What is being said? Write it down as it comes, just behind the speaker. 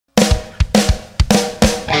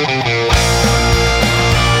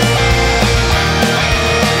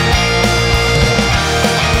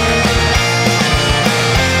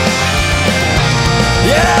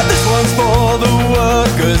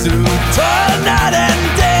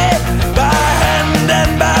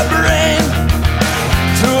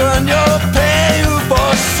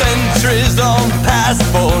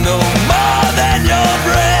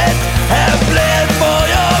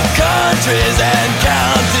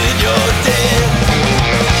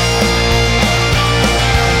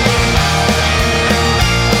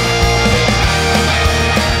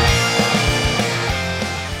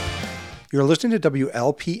You're listening to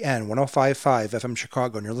WLPN 105.5 FM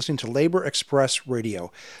Chicago, and you're listening to Labor Express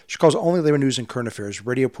Radio, Chicago's only labor news and current affairs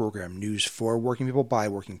radio program, news for working people by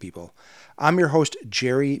working people. I'm your host,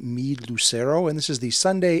 Jerry Meade Lucero, and this is the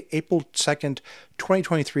Sunday, April 2nd,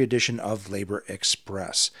 2023 edition of Labor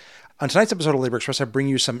Express. On tonight's episode of Labor Express, I bring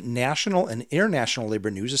you some national and international labor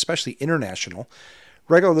news, especially international.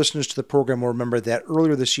 Regular listeners to the program will remember that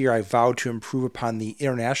earlier this year I vowed to improve upon the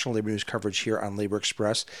international labor news coverage here on Labor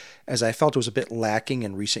Express, as I felt it was a bit lacking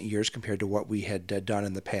in recent years compared to what we had done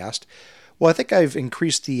in the past. Well, I think I've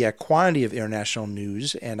increased the quantity of international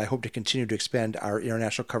news, and I hope to continue to expand our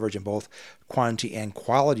international coverage in both quantity and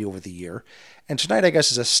quality over the year. And tonight, I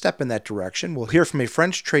guess, is a step in that direction. We'll hear from a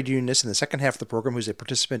French trade unionist in the second half of the program who's a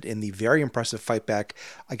participant in the very impressive fight back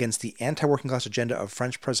against the anti-working class agenda of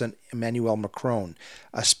French President Emmanuel Macron,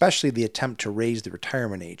 especially the attempt to raise the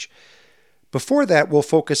retirement age. Before that, we'll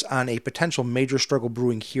focus on a potential major struggle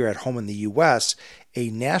brewing here at home in the U.S. A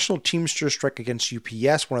national Teamsters strike against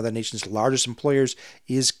UPS, one of the nation's largest employers,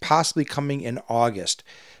 is possibly coming in August.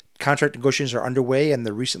 Contract negotiations are underway, and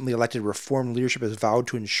the recently elected reform leadership has vowed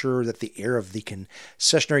to ensure that the era of the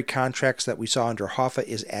concessionary contracts that we saw under Hoffa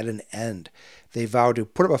is at an end. They vow to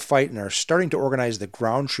put up a fight and are starting to organize the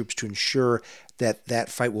ground troops to ensure that that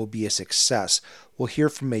fight will be a success. We'll hear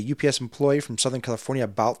from a UPS employee from Southern California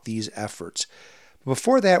about these efforts.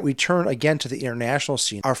 Before that, we turn again to the international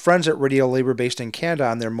scene. Our friends at Radio Labor based in Canada,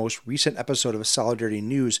 on their most recent episode of Solidarity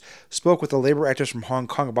News, spoke with the labor actors from Hong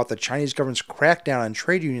Kong about the Chinese government's crackdown on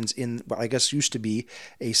trade unions in what I guess used to be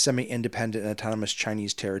a semi-independent and autonomous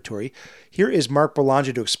Chinese territory. Here is Mark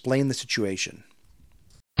Belanger to explain the situation.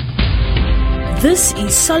 This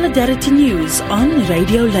is Solidarity News on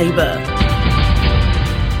Radio Labor.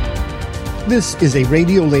 This is a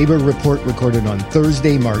Radio Labor report recorded on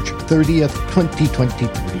Thursday, March 30th, 2023.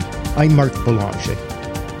 I'm Mark Belanger.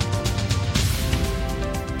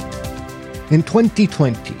 In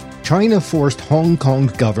 2020, China forced Hong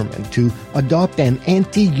Kong's government to adopt an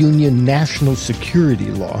anti-union national security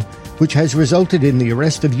law, which has resulted in the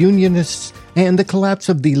arrest of unionists and the collapse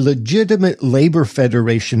of the legitimate labor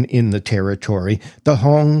federation in the territory, the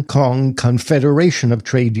Hong Kong Confederation of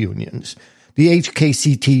Trade Unions. The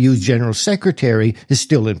HKCTU's General Secretary is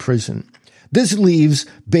still in prison. This leaves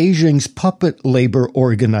Beijing's puppet labor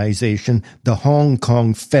organization, the Hong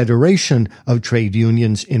Kong Federation of Trade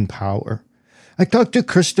Unions, in power. I talked to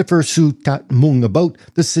Christopher Su Tat Mung about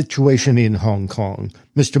the situation in Hong Kong.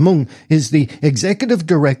 Mr. Mung is the executive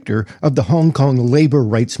director of the Hong Kong Labor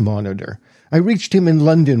Rights Monitor. I reached him in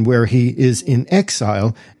London, where he is in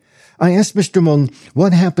exile. I asked Mr. Mung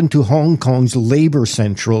what happened to Hong Kong's labor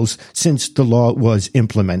centrals since the law was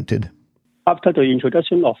implemented. After the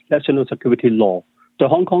introduction of national security law, the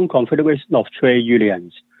Hong Kong Confederation of Trade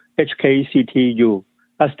Unions, HKCTU,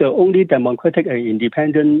 as the only democratic and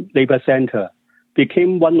independent labor center,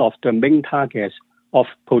 became one of the main targets of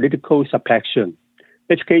political suppression.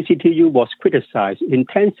 HKCTU was criticized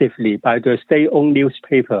intensively by the state-owned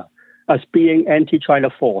newspaper as being anti-China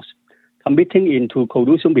force, committing into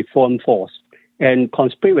collusion with foreign force, and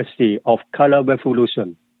conspiracy of color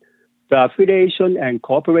revolution. The affiliation and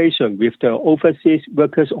cooperation with the Overseas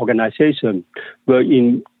Workers' Organization were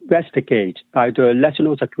investigated by the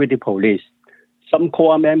National Security Police. Some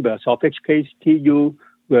core members of HKCTU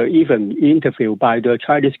were even interviewed by the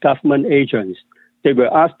Chinese government agents. They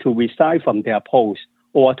were asked to resign from their posts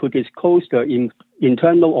or to disclose the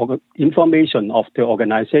internal information of the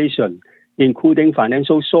organization, including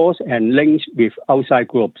financial source and links with outside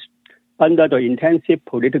groups. Under the intensive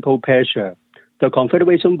political pressure, the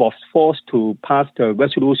Confederation was forced to pass the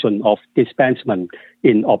resolution of disbandment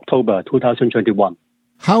in October 2021.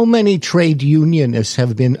 How many trade unionists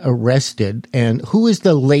have been arrested, and who is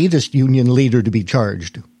the latest union leader to be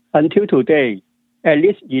charged? Until today, at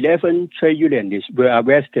least 11 trade unionists were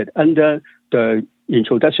arrested under the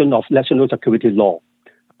introduction of national security law.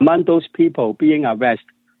 Among those people being arrested,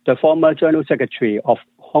 the former General Secretary of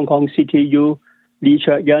Hong Kong CTU, Lee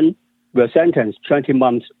Chek-yen, was sentenced 20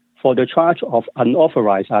 months for the charge of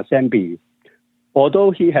unauthorized assembly. Although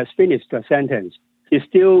he has finished the sentence, he's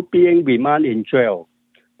still being remanded in jail,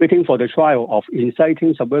 waiting for the trial of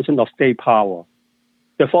inciting subversion of state power.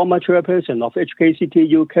 The former chairperson of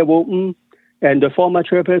HKCTU, Carol Ng, and the former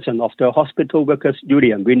chairperson of the Hospital Workers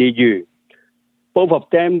Union, Winnie Yu, both of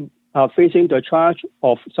them are facing the charge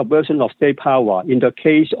of subversion of state power in the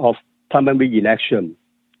case of primary election.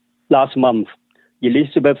 Last month,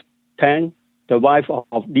 Elizabeth Tan, the wife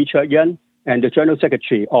of Lee Chek-yen and the General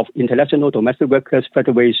Secretary of International Domestic Workers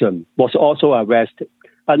Federation, was also arrested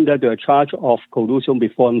under the charge of collusion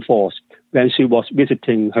with foreign force when she was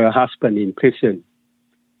visiting her husband in prison.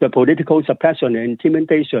 the political suppression and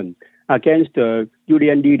intimidation against the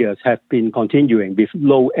union leaders have been continuing with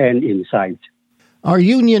no end in sight. Are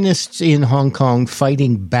unionists in Hong Kong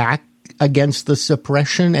fighting back against the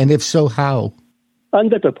suppression, and if so, how?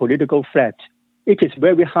 Under the political threat, it is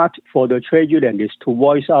very hard for the trade unionists to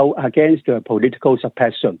voice out against the political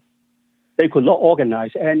suppression. They could not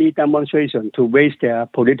organize any demonstration to raise their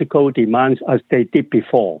political demands as they did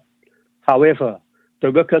before. However,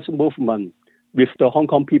 the workers' movement, with the Hong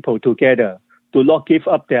Kong people together, do not give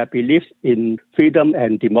up their beliefs in freedom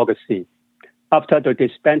and democracy. After the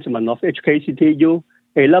disbandment of HKCTU,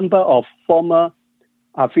 a number of former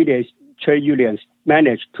affiliated trade unions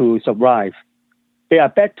managed to survive. They are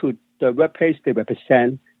back to the workplace they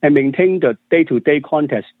represent and maintain the day-to-day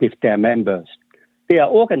contact with their members. They are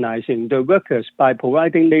organizing the workers by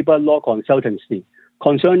providing labor law consultancy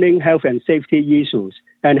concerning health and safety issues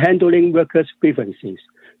and handling workers' grievances,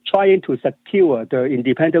 trying to secure the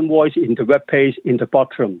independent voice in the workplace in the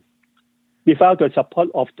bottom. Without the support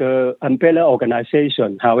of the umbrella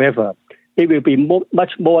organization, however, it will be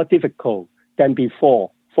much more difficult than before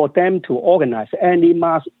for them to organize any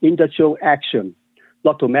mass industrial action,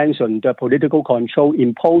 not to mention the political control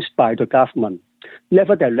imposed by the government.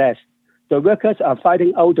 Nevertheless, the workers are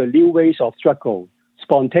finding out the new ways of struggle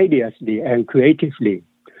spontaneously and creatively.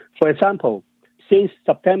 For example, since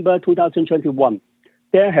September 2021,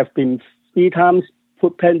 there have been 3 times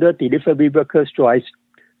food panda delivery worker strikes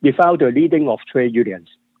without the leading of trade unions.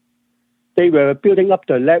 They were building up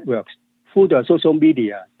the networks through the social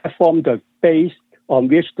media that formed the base on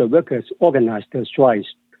which the workers organized the strikes.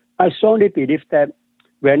 I strongly believe that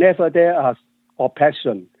whenever there are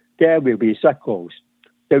oppression, there will be struggles.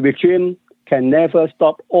 The regime can never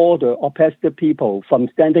stop all the oppressed people from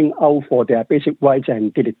standing out for their basic rights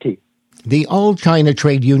and dignity. The All China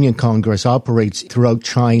Trade Union Congress operates throughout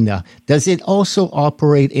China. Does it also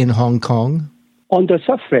operate in Hong Kong? On the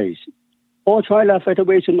surface, All China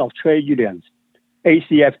Federation of Trade Unions,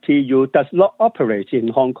 ACFTU, does not operate in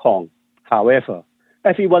Hong Kong. However,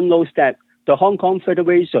 everyone knows that the Hong Kong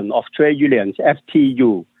Federation of Trade Unions,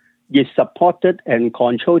 FTU, is supported and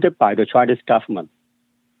controlled by the Chinese government.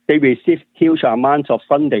 They receive huge amounts of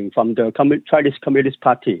funding from the Chinese Communist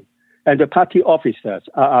Party, and the party officers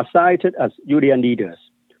are assigned as union leaders.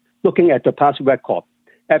 Looking at the past record,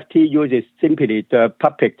 FTU is simply the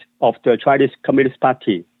puppet of the Chinese Communist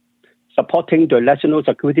Party, supporting the national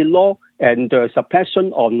security law and the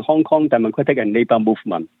suppression on Hong Kong democratic and labor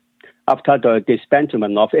movement. After the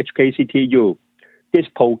disbandment of HKCTU, this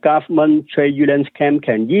pro-government trade unions camp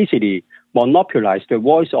can easily monopolize the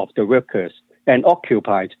voice of the workers and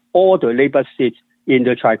occupy all the labor seats in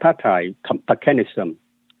the tripartite mechanism.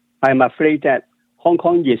 I am afraid that Hong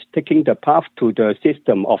Kong is taking the path to the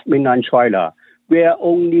system of mainland China, where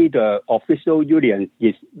only the official union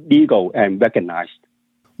is legal and recognized.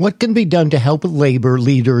 What can be done to help labor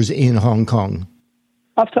leaders in Hong Kong?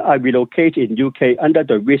 After I relocated in UK under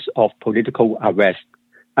the risk of political arrest,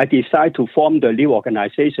 I decided to form the new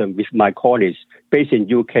organization with my colleagues based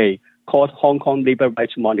in UK called Hong Kong Labour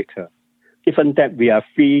Rights Monitor. Given that we are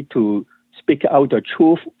free to speak out the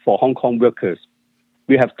truth for Hong Kong workers,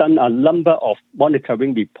 we have done a number of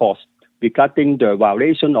monitoring reports regarding the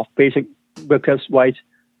violation of basic workers' rights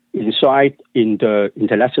enshrined in the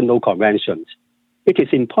international conventions. It is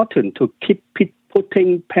important to keep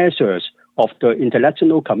putting pressures of the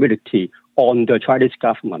international community on the Chinese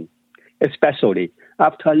government, especially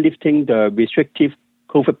after lifting the restrictive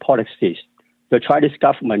COVID policies. The Chinese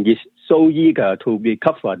government is so eager to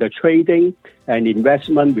recover the trading and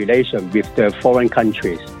investment relations with the foreign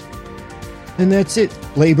countries. And that's it.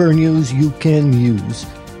 Labor news you can use.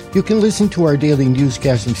 You can listen to our daily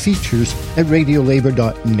newscasts and features at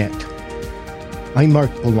radiolabor.net. I'm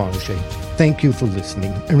Mark Boulanger. Thank you for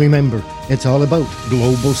listening. And remember, it's all about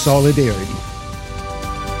global solidarity.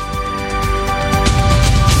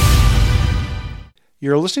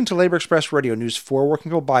 You're listening to Labor Express Radio, news for working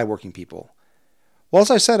people by working people. Well,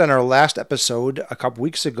 as I said on our last episode a couple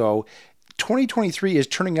weeks ago, 2023 is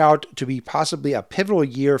turning out to be possibly a pivotal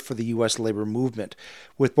year for the U.S. labor movement,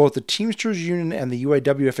 with both the Teamsters Union and the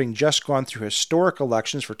UAW having just gone through historic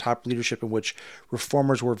elections for top leadership in which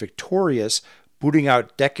reformers were victorious, booting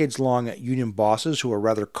out decades-long union bosses who were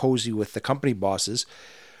rather cozy with the company bosses.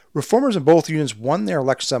 Reformers in both unions won their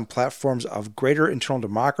elections on platforms of greater internal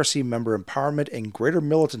democracy, member empowerment, and greater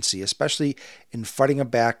militancy, especially in fighting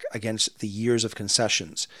back against the years of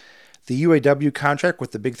concessions. The UAW contract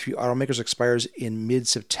with the big 3 automakers expires in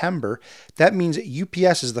mid-September. That means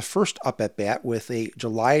UPS is the first up at bat with a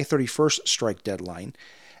July 31st strike deadline.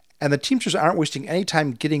 And the Teamsters aren't wasting any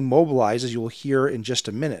time getting mobilized, as you'll hear in just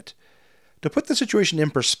a minute. To put the situation in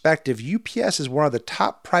perspective, UPS is one of the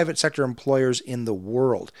top private sector employers in the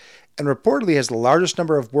world and reportedly has the largest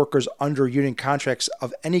number of workers under union contracts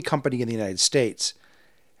of any company in the United States.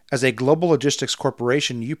 As a global logistics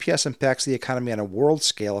corporation, UPS impacts the economy on a world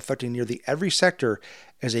scale, affecting nearly every sector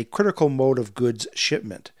as a critical mode of goods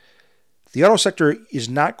shipment. The auto sector is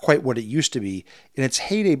not quite what it used to be. In its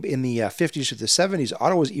heyday in the 50s to the 70s,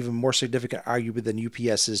 auto was even more significant, arguably, than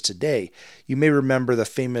UPS is today. You may remember the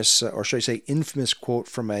famous, or should I say infamous, quote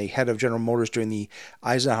from a head of General Motors during the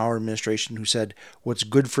Eisenhower administration who said, "What's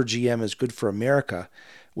good for GM is good for America,"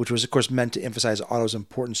 which was, of course, meant to emphasize auto's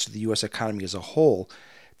importance to the U.S. economy as a whole.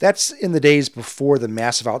 That's in the days before the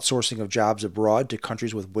massive outsourcing of jobs abroad to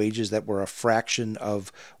countries with wages that were a fraction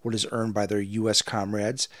of what is earned by their U.S.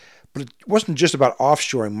 comrades. But it wasn't just about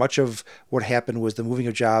offshoring. Much of what happened was the moving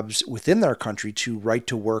of jobs within their country to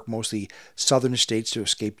right-to-work, mostly southern states, to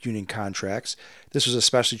escape union contracts. This was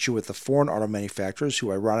especially true with the foreign auto manufacturers, who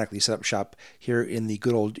ironically set up shop here in the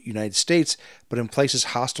good old United States, but in places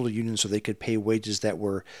hostile to unions so they could pay wages that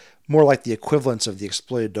were more like the equivalents of the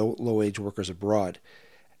exploited low-wage workers abroad.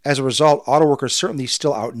 As a result, auto workers certainly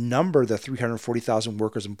still outnumber the 340,000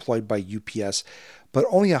 workers employed by UPS, but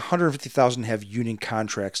only 150,000 have union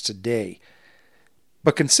contracts today.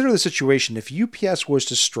 But consider the situation. If UPS was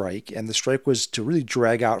to strike, and the strike was to really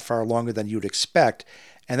drag out far longer than you would expect,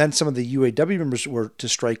 and then some of the UAW members were to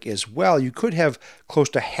strike as well, you could have close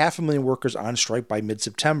to 500,000 workers on strike by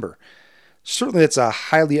mid-September. Certainly that's a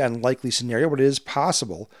highly unlikely scenario, but it is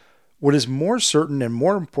possible. What is more certain and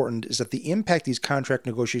more important is that the impact these contract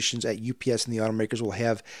negotiations at UPS and the automakers will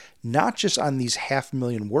have not just on these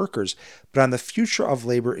 500,000 workers, but on the future of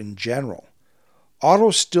labor in general. Auto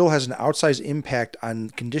still has an outsized impact on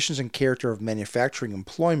conditions and character of manufacturing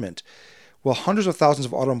employment. While hundreds of thousands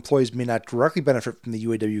of auto employees may not directly benefit from the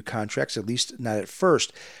UAW contracts, at least not at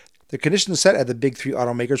first, the conditions set at the big three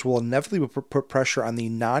automakers will inevitably put pressure on the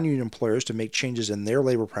non-union employers to make changes in their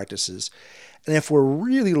labor practices. And if we're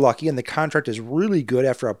really lucky and the contract is really good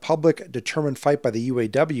after a public, determined fight by the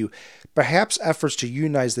UAW, perhaps efforts to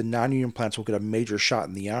unionize the non-union plants will get a major shot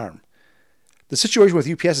in the arm. The situation with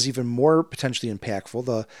UPS is even more potentially impactful.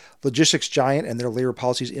 The logistics giant and their labor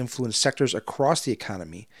policies influence sectors across the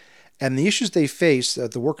economy. And the issues they face,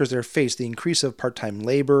 the workers there face, the increase of part-time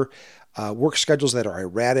labor, work schedules that are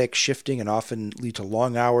erratic, shifting, and often lead to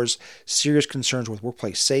long hours, serious concerns with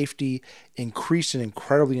workplace safety, increased and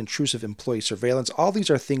incredibly intrusive employee surveillance. All these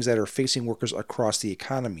are things that are facing workers across the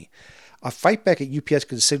economy. A fight back at UPS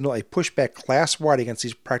could signal a pushback class-wide against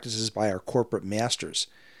these practices by our corporate masters.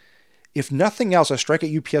 If nothing else, a strike at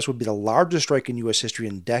UPS would be the largest strike in U.S. history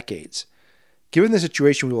in decades. Given the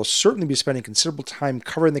situation, we will certainly be spending considerable time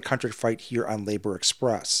covering the contract fight here on Labor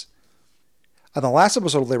Express. On the last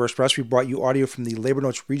episode of Labor Express, we brought you audio from the Labor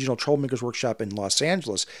Notes Regional Troublemakers Workshop in Los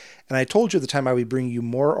Angeles, and I told you at the time I would bring you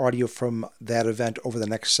more audio from that event over the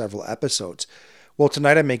next several episodes. Well,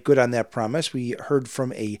 tonight I make good on that promise. We heard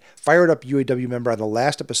from a fired-up UAW member on the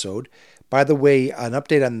last episode. By the way, an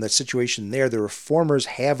update on the situation there. The reformers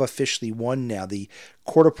have officially won now. The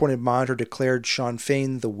court-appointed monitor declared Sean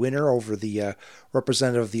Fain the winner over the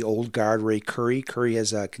representative of the old guard, Ray Curry. Curry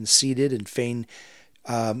has conceded, and Fain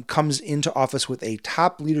comes into office with a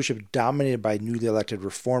top leadership dominated by newly elected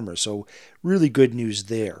reformers. So really good news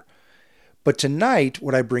there. But tonight,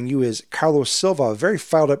 what I bring you is Carlos Silva, a very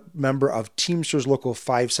fired-up member of Teamsters Local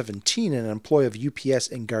 517 and an employee of UPS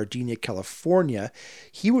in Gardena, California.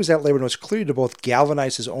 He was at Labor Notes clearly to both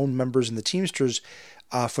galvanize his own members in the Teamsters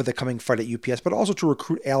for the coming fight at UPS, but also to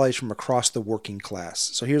recruit allies from across the working class.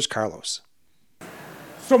 So here's Carlos.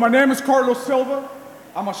 So my name is Carlos Silva.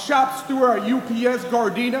 I'm a shop steward at UPS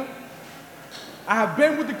Gardena. I have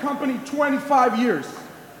been with the company 25 years.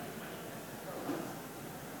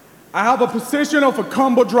 I have a position of a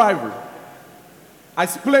combo driver. I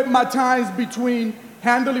split my times between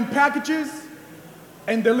handling packages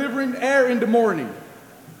and delivering air in the morning.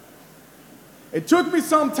 It took me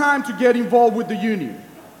some time to get involved with the union.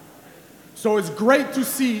 So it's great to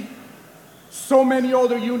see so many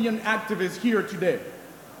other union activists here today.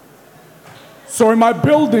 So in my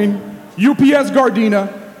building, UPS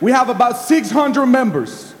Gardena, we have about 600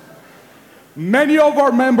 members. Many of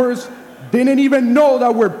our members didn't even know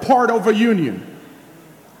that we're part of a union.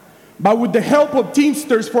 But with the help of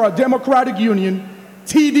Teamsters for a Democratic Union,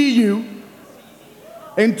 TDU,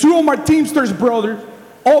 and two of my Teamsters brothers,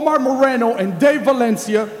 Omar Moreno and Dave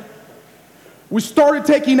Valencia, we started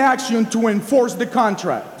taking action to enforce the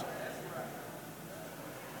contract.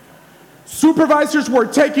 Supervisors were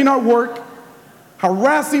taking our work,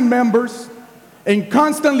 harassing members, and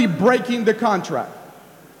constantly breaking the contract.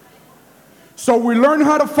 So we learned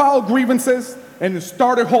how to file grievances and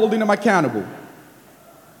started holding them accountable.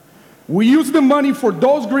 We used the money for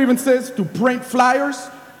those grievances to print flyers,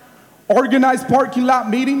 organize parking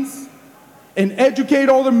lot meetings, and educate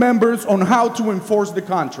other members on how to enforce the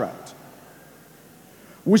contract.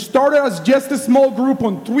 We started as just a small group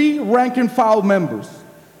on 3 rank and file members.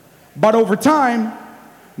 But over time,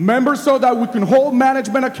 members saw that we can hold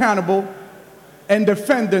management accountable and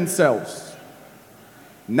defend themselves.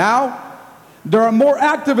 Now, there are more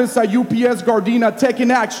activists at UPS Gardena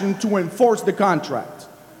taking action to enforce the contract.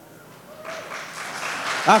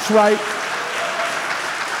 That's right.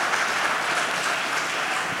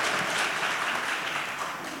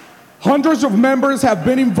 Hundreds of members have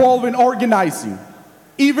been involved in organizing,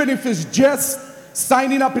 even if it's just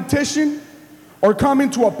signing a petition or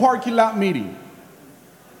coming to a parking lot meeting.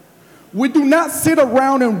 We do not sit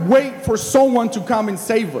around and wait for someone to come and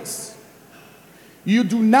save us. You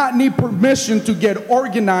do not need permission to get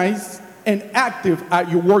organized and active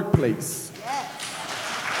at your workplace.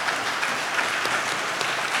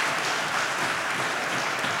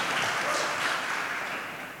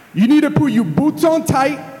 You need to put your boots on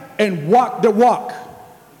tight and walk the walk.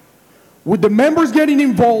 With the members getting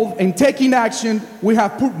involved and taking action, we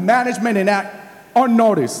have put management and act on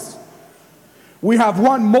notice. We have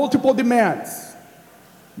run multiple demands.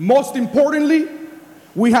 Most importantly,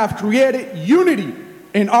 we have created unity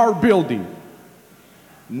in our building.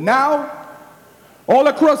 Now, all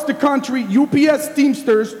across the country, UPS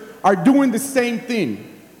Teamsters are doing the same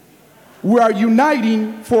thing. We are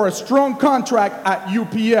uniting for a strong contract at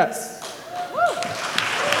UPS.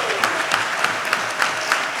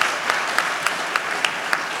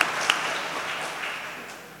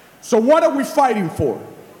 So what are we fighting for?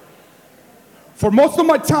 For most of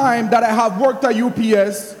my time that I have worked at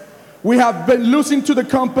UPS, we have been losing to the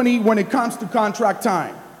company when it comes to contract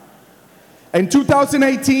time. In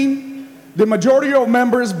 2018, the majority of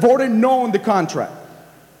members voted no on the contract.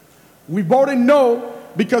 We voted no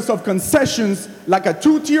because of concessions like a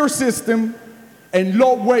 2-tier system and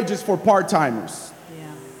low wages for part-timers. Yeah.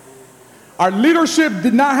 Our leadership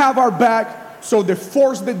did not have our back, so they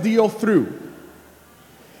forced the deal through.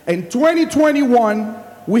 In 2021,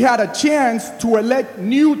 we had a chance to elect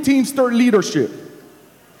new Teamster leadership.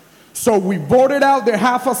 So we voted out the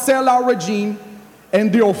half a sellout regime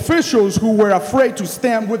and the officials who were afraid to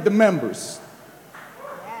stand with the members.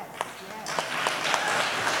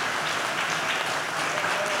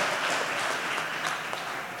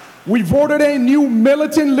 We voted a new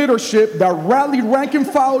militant leadership that rallied rank and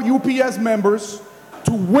file UPS members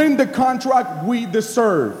to win the contract we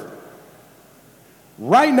deserve.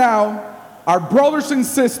 Right now, our brothers and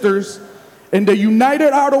sisters in the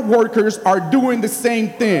United Auto Workers are doing the same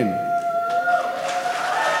thing.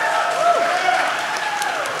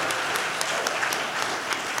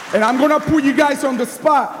 And I'm gonna put you guys on the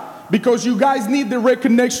spot because you guys need the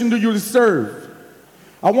recognition that you deserve.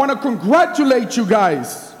 I wanna congratulate you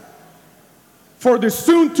guys for the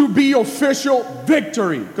soon-to-be official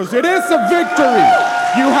victory, because it is a victory.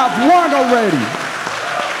 You have won already.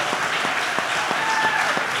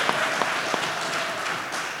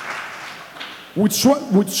 With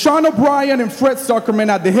Sean O'Brien and Fred Zuckerman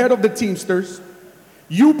at the head of the Teamsters,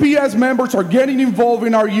 UPS members are getting involved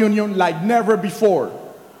in our union like never before.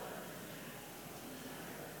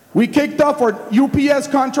 We kicked off our UPS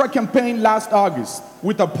contract campaign last August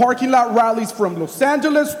with the parking lot rallies from Los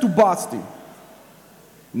Angeles to Boston.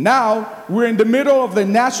 Now, we're in the middle of the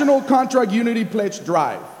National Contract Unity Pledge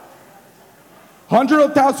Drive. Hundreds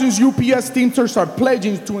of thousands UPS Teamsters are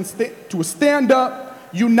pledging to stand up,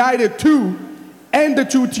 united to, end the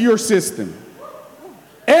 2-tier system,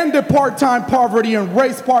 end the part-time poverty and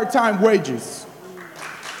raise part-time wages,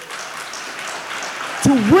 to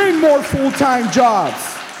win more full-time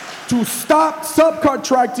jobs, to stop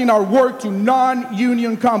subcontracting our work to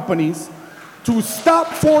non-union companies, to stop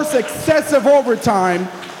force excessive overtime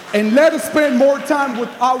and let us spend more time with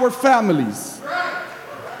our families,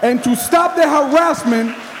 and to stop the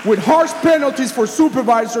harassment with harsh penalties for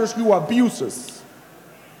supervisors who abuse us.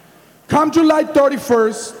 Come July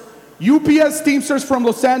 31st, UPS Teamsters from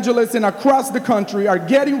Los Angeles and across the country are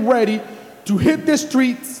getting ready to hit the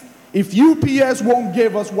streets if UPS won't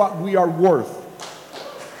give us what we are worth.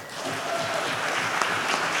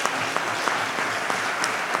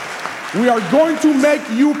 We are going to make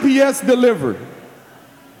UPS deliver.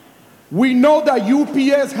 We know that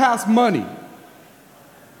UPS has money.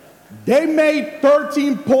 They made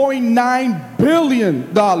 $13.9 billion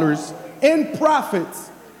in profits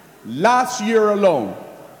last year alone.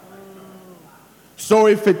 So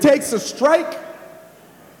if it takes a strike,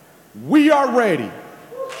 we are ready.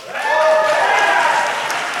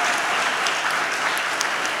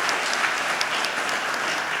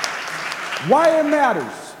 Why it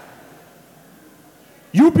matters?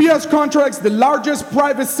 UPS contracts the largest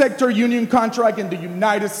private sector union contract in the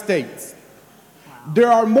United States.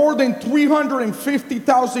 There are more than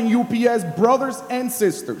 350,000 UPS brothers and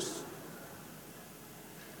sisters.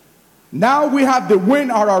 Now we have the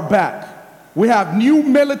wind at our back. We have new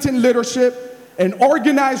militant leadership, an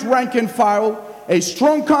organized rank and file, a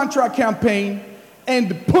strong contract campaign,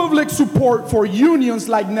 and public support for unions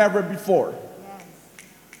like never before.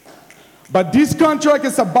 But this contract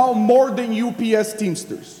is about more than UPS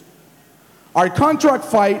Teamsters. Our contract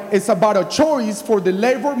fight is about a choice for the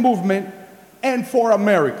labor movement and for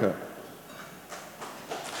America.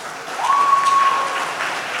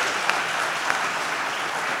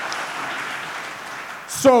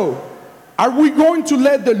 So, are we going to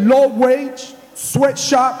let the low wage,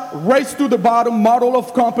 sweatshop, race to the bottom model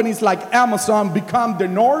of companies like Amazon become the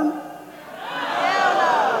norm?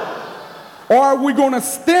 Or are we going to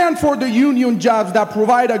stand for the union jobs that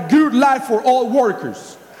provide a good life for all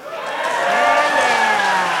workers?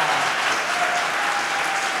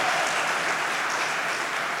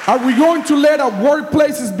 Are we going to let our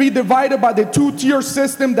workplaces be divided by the two-tier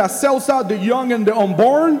system that sells out the young and the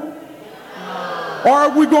unborn? Or are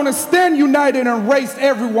we going to stand united and raise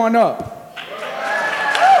everyone up?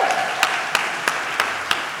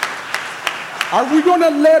 Are we going to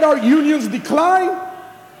let our unions decline?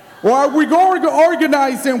 Or are we going to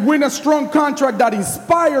organize and win a strong contract that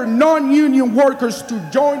inspires non-union workers to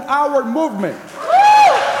join our movement?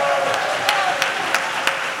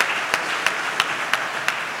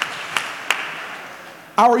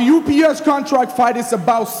 Our UPS contract fight is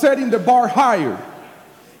about setting the bar higher.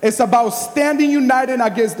 It's about standing united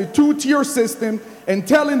against the two-tier system and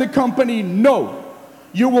telling the company, no,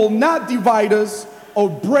 you will not divide us or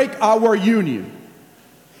break our union.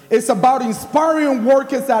 It's about inspiring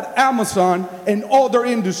workers at Amazon and other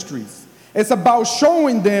industries. It's about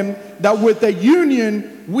showing them that with a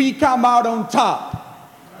union, we come out on top.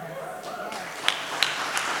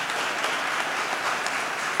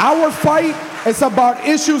 Our fight is about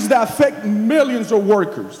issues that affect millions of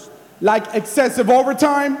workers, like excessive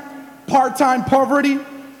overtime, part-time poverty,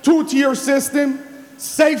 two-tier system,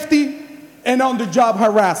 safety, and on-the-job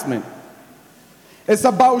harassment. It's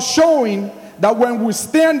about showing that when we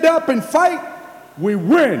stand up and fight, we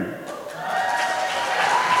win.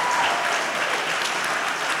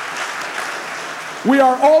 We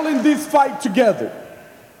are all in this fight together.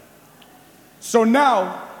 So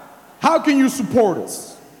now, how can you support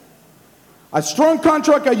us? A strong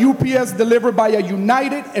contract at UPS delivered by a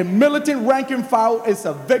united and militant rank and file is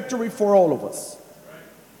a victory for all of us.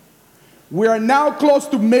 We are now close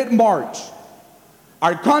to mid-March.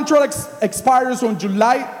 Our contract expires on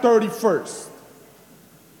July 31st.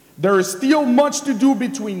 There is still much to do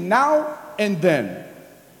between now and then.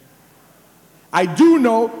 I do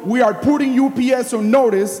know we are putting UPS on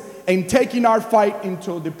notice and taking our fight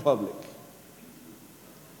into the public.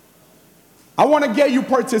 I want to get you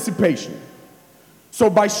participation. So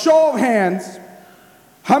by show of hands,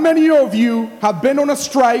 how many of you have been on a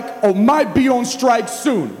strike or might be on strike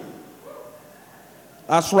soon?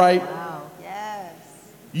 That's right. Wow. Yes.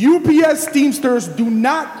 UPS Teamsters do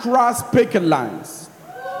not cross picket lines.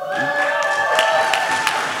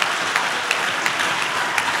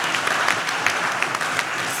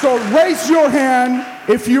 So raise your hand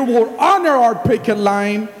if you will honor our picket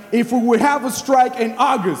line if we will have a strike in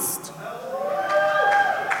August.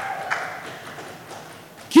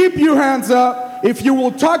 Keep your hands up if you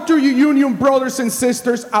will talk to your union brothers and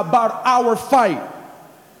sisters about our fight.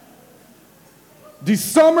 This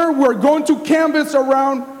summer, we're going to canvass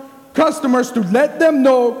around customers to let them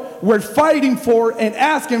know we're fighting for and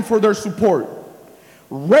asking for their support.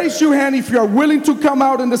 Raise your hand if you are willing to come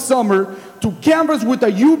out in the summer to canvass with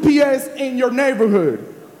a UPS in your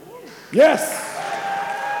neighborhood. Yes.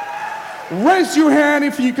 Raise your hand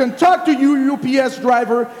if you can talk to your UPS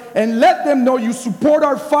driver and let them know you support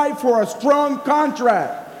our fight for a strong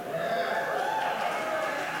contract.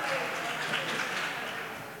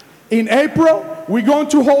 In April, we're going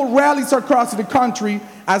to hold rallies across the country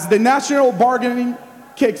as the national bargaining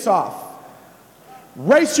kicks off.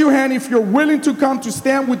 Raise your hand if you're willing to come to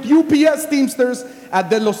stand with UPS Teamsters at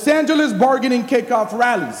the Los Angeles bargaining kickoff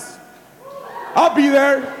rallies. I'll be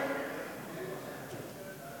there.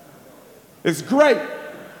 It's great.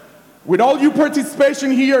 With all your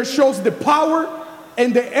participation here, it shows the power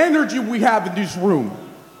and the energy we have in this room.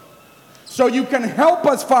 So you can help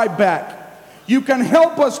us fight back. You can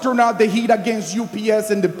help us turn out the heat against UPS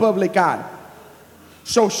in the public eye.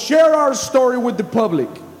 So share our story with the public.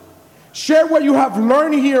 Share what you have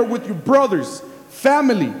learned here with your brothers,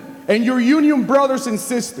 family, and your union brothers and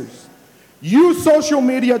sisters. use social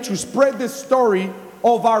media to spread the story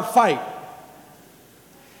of our fight.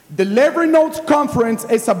 The Labor Notes Conference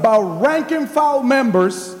is about rank and file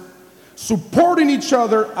members supporting each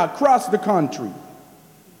other across the country.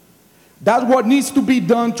 That's what needs to be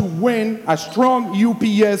done to win a strong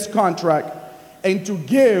UPS contract and to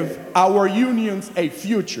give our unions a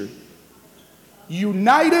future.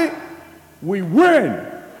 United, we win.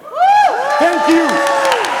 Thank you.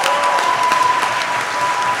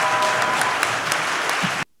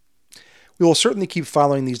 We will certainly keep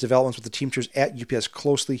following these developments with the Teamsters at UPS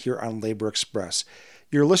closely here on Labor Express.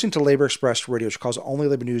 You're listening to Labor Express Radio, Chicago's only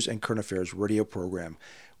labor news and current affairs radio program.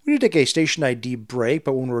 We need to take a station ID break,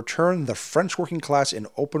 but when we return, the French working class in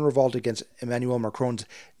open revolt against Emmanuel Macron's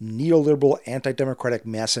neoliberal anti-democratic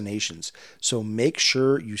machinations. So make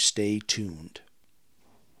sure you stay tuned.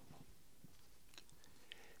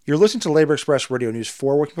 You're listening to Labor Express Radio News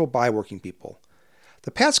for working people by working people. The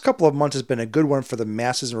past couple of months has been a good one for the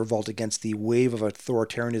masses in revolt against the wave of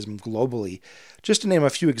authoritarianism globally. Just to name a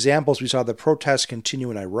few examples, we saw the protests continue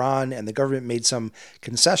in Iran, and the government made some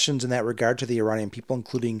concessions in that regard to the Iranian people,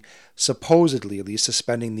 including supposedly at least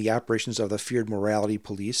suspending the operations of the feared morality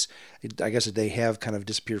police. I guess they have kind of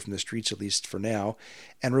disappeared from the streets, at least for now,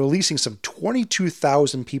 and releasing some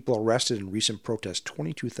 22,000 people arrested in recent protests.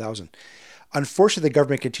 22,000. Unfortunately, the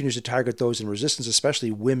government continues to target those in resistance,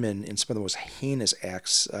 especially women, in some of the most heinous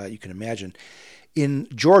acts you can imagine. In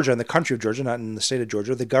Georgia, in the country of Georgia, not in the state of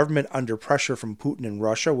Georgia, the government, under pressure from Putin and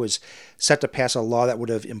Russia, was set to pass a law that would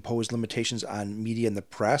have imposed limitations on media and the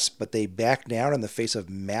press, but they backed down in the face of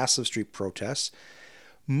massive street protests.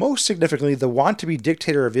 Most significantly, the want-to-be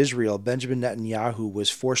dictator of Israel, Benjamin Netanyahu,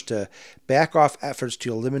 was forced to back off efforts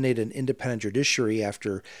to eliminate an independent judiciary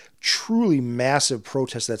after truly massive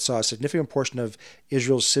protests that saw a significant portion of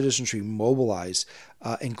Israel's citizenry mobilize,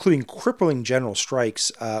 including crippling general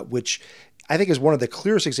strikes, which I think is one of the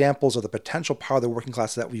clearest examples of the potential power of the working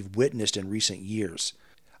class that we've witnessed in recent years.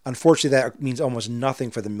 Unfortunately, that means almost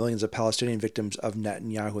nothing for the millions of Palestinian victims of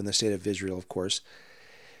Netanyahu in the state of Israel, of course.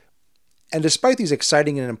 And despite these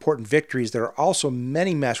exciting and important victories, there are also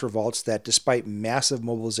many mass revolts that, despite massive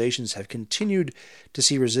mobilizations, have continued to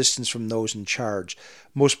see resistance from those in charge.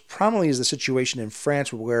 Most prominently is the situation in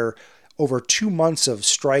France, where over 2 months of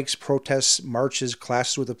strikes, protests, marches,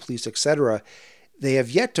 clashes with the police, etc., they have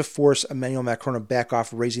yet to force Emmanuel Macron to back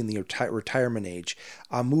off raising the retirement age,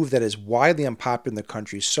 a move that is widely unpopular in the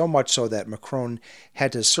country, so much so that Macron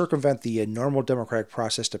had to circumvent the normal democratic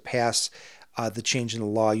process to pass the change in the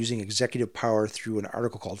law using executive power through an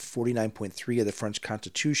article called 49.3 of the French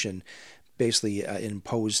Constitution, basically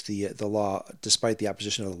imposed the law despite the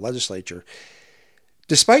opposition of the legislature.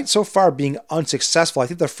 Despite so far being unsuccessful, I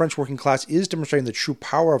think the French working class is demonstrating the true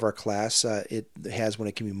power of our class it has when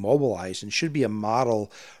it can be mobilized, and should be a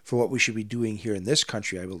model for what we should be doing here in this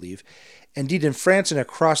country, I believe. Indeed, in France and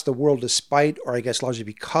across the world, despite, or I guess largely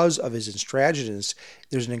because of his intransigence,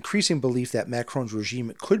 there's an increasing belief that Macron's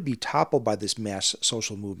regime could be toppled by this mass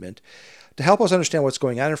social movement. To help us understand what's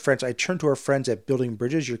going on in France, I turn to our friends at Building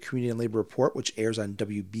Bridges, your community and labor report, which airs on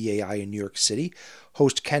WBAI in New York City.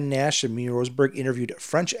 Host Ken Nash and Mimi Rosenberg interviewed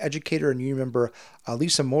French educator and union member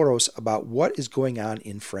Elisa Moros about what is going on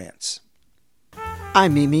in France.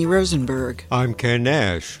 I'm Mimi Rosenberg. I'm Ken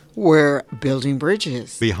Nash. We're Building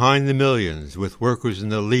Bridges. Behind the millions, with workers in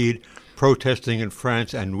the lead, protesting in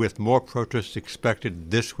France, and with more protests expected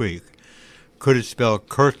this week. Could it spell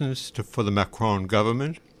curtains for the Macron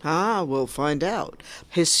government? We'll find out.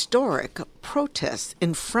 Historic protests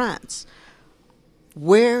in France.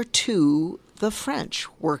 Where to the French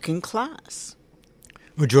working class?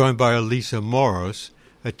 We're joined by Elisa Moros,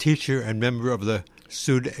 a teacher and member of the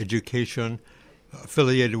Sud Education,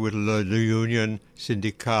 affiliated with l'Union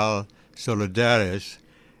Syndicale Solidaires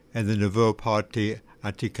and the Nouveau Parti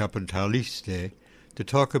Anticapitaliste, to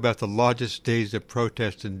talk about the largest days of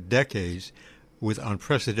protest in decades with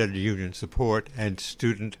unprecedented union support and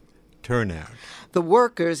student turnout. The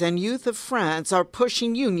workers and youth of France are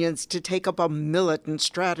pushing unions to take up a militant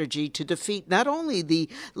strategy to defeat not only the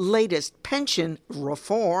latest pension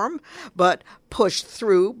reform, but pushed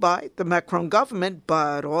through by the Macron government,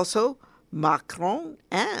 but also Macron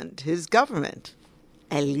and his government.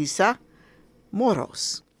 Elisa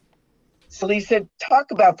Moros. So Lisa, talk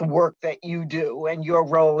about the work that you do and your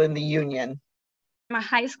role in the union. I'm a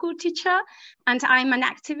high school teacher, and I'm an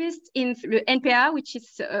activist in the NPA, which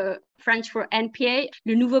is French for NPA,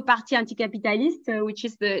 le Nouveau Parti Anticapitaliste, which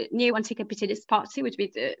is the new anti-capitalist party, which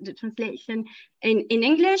is the translation in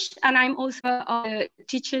English. And I'm also a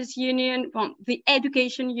teachers union, the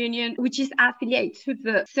education union, which is affiliated to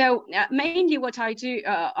the. So mainly what I do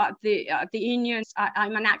at the unions,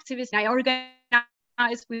 I'm an activist. I organize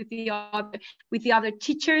with the other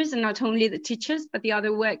teachers, and not only the teachers but the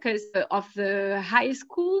other workers of the high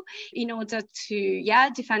school, in order to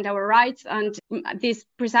defend our rights. And at this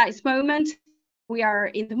precise moment we are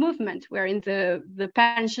in the movement, we're in the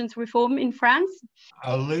pensions reform in France.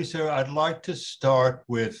 Lisa, I'd like to start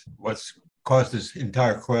with what's caused this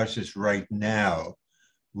entire crisis right now,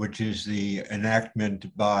 which is the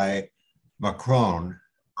enactment by Macron,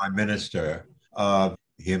 Prime Minister,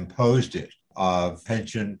 he imposed it, of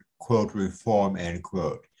pension, quote, reform, end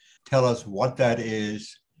quote. Tell us what that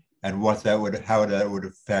is and how that would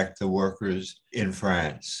affect the workers in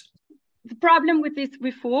France. The problem with this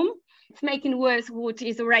reform, it's making worse what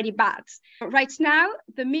is already bad. Right now,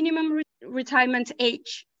 the minimum retirement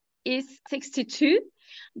age is 62,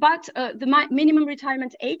 but the minimum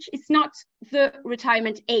retirement age is not the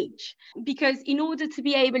retirement age, because in order to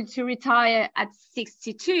be able to retire at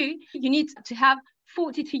 62, you need to have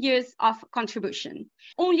 42 years of contribution.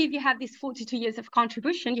 Only if you have these 42 years of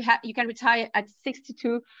contribution, you can retire at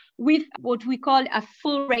 62 with what we call a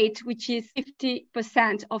full rate, which is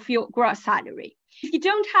 50% of your gross salary. If you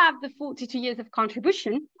don't have the 42 years of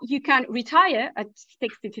contribution, you can retire at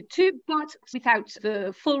 62, but without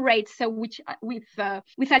the full rate, so with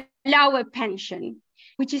a lower pension,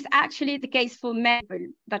 which is actually the case for many people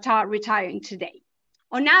that are retiring today.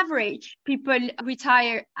 On average, people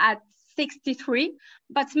retire at 63,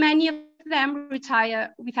 but many of them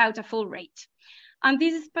retire without a full rate. And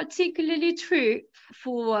this is particularly true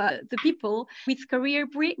for the people with career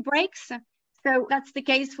breaks. So that's the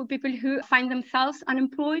case for people who find themselves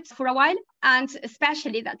unemployed for a while. And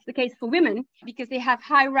especially that's the case for women, because they have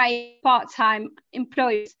high rate part-time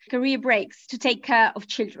employed career breaks to take care of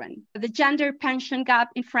children. The gender pension gap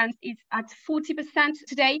in France is at 40%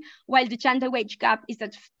 today, while the gender wage gap is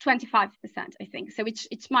at 25%, I think. So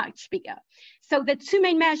it's much bigger. So the two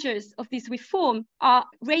main measures of this reform are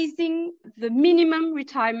raising the minimum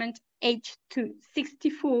retirement age to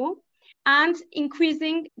 64 and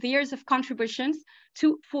increasing the years of contributions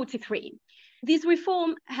to 43. This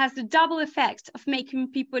reform has the double effect of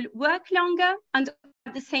making people work longer, and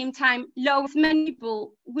at the same time, many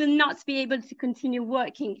people will not be able to continue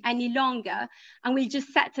working any longer and will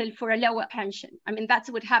just settle for a lower pension. I mean,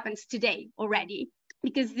 that's what happens today already,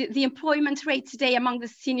 because the employment rate today among the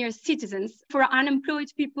senior citizens for unemployed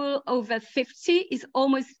people over 50 is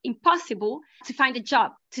almost impossible to find a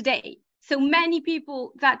job today. So many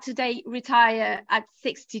people that today retire at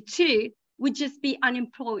 62 would just be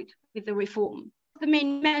unemployed with the reform. The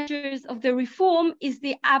main measures of the reform is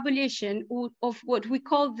the abolition of what we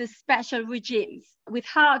call the special regimes with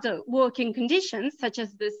harder working conditions, such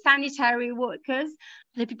as the sanitary workers,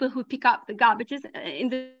 the people who pick up the garbages in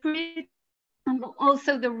the street, and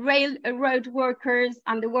also the railroad workers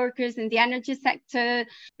and the workers in the energy sector.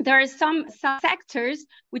 There are some sectors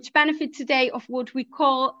which benefit today of what we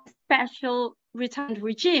call special retirement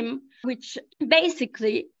regime, which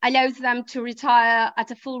basically allows them to retire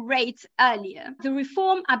at a full rate earlier. The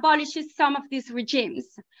reform abolishes some of these regimes.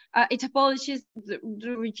 It abolishes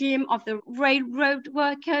the regime of the railroad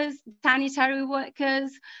workers, sanitary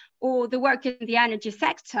workers, or the workers in the energy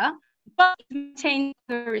sector, but it maintains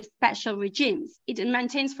very special regimes. It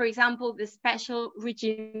maintains, for example, the special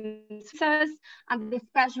regimes and the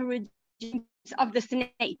special regimes of the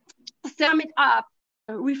Senate. To sum it up,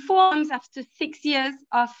 reforms after 6 years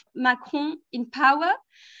of Macron in power,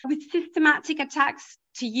 with systematic attacks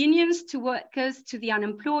to unions, to workers, to the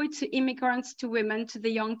unemployed, to immigrants, to women, to the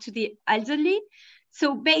young, to the elderly.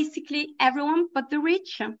 So basically everyone but the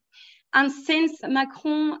rich. And since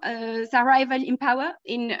Macron's arrival in power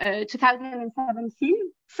in 2017,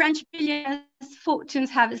 French billionaires' fortunes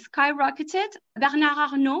have skyrocketed. Bernard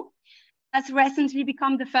Arnault has recently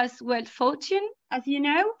become the first world fortune, as you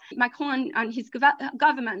know. Macron and his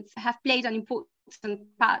governments have played an important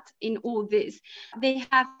part in all this. They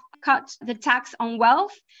have cut the tax on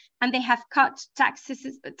wealth, and they have cut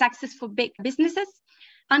taxes for big businesses.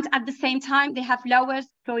 And at the same time, they have lowered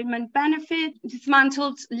employment benefits,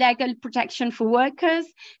 dismantled legal protection for workers.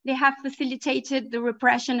 They have facilitated the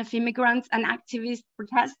repression of immigrants and activist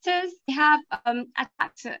protesters. They have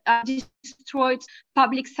destroyed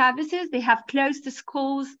public services. They have closed the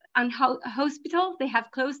schools and hospitals. They have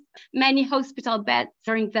closed many hospital beds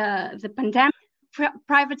during the pandemic,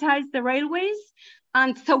 privatized the railways,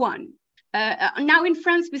 and so on. Now in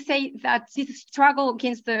France, we say that this struggle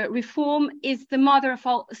against the reform is the mother of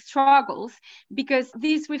all struggles, because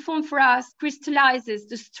this reform for us crystallizes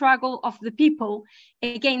the struggle of the people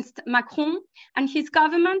against Macron and his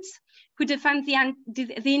government, who defend the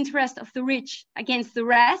interest of the rich against the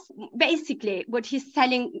rest. Basically, what he's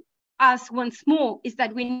telling us once more is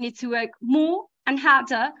that we need to work more and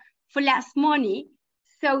harder for less money,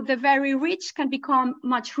 so the very rich can become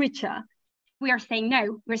much richer. We are saying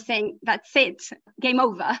no, we're saying that's it, game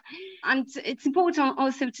over. And it's important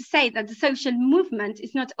also to say that the social movement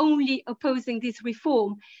is not only opposing this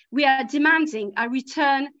reform, we are demanding a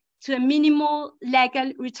return to a minimal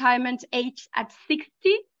legal retirement age at 60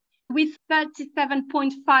 with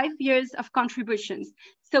 37.5 years of contributions.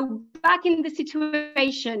 So back in the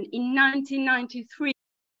situation in 1993,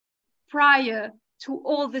 prior to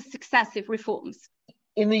all the successive reforms.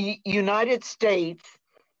 In the United States,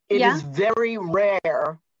 it is very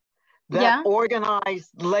rare that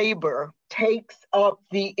organized labor takes up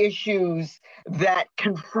the issues that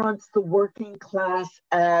confronts the working class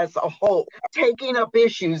as a whole. Taking up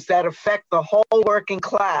issues that affect the whole working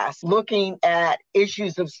class, looking at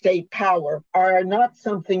issues of state power, are not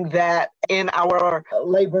something that in our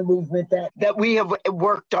labor movement that we have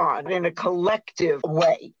worked on in a collective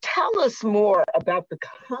way. Tell us more about the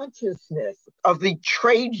consciousness of the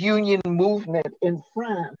trade union movement in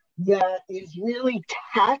France that is really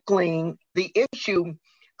tackling the issue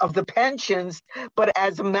of the pensions, but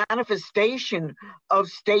as a manifestation of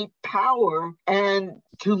state power, and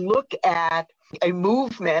to look at a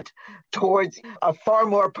movement towards a far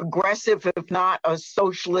more progressive, if not a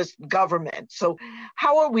socialist government. So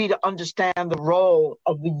how are we to understand the role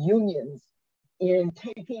of the unions in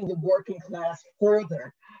taking the working class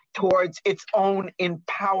further towards its own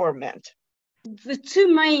empowerment? The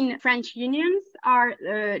two main French unions are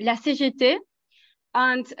la CGT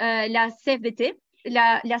and la CFDT.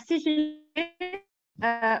 La CGT,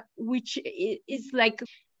 which is like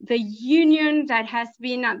the union that has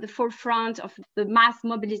been at the forefront of the mass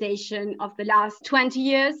mobilization of the last 20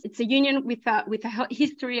 years. It's a union with a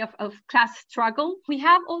history of class struggle. We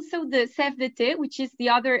have also the CFDT, which is the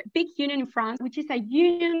other big union in France, which is a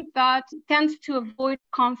union that tends to avoid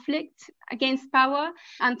conflict against power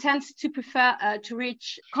and tends to prefer to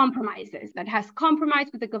reach compromises, that has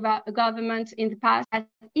compromised with the government in the past, has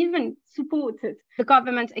even supported the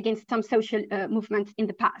government against some social movements in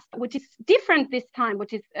the past. What is different this time,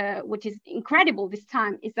 what is incredible this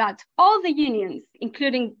time, is that all the unions,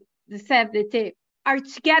 including the CFDT, are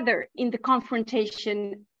together in the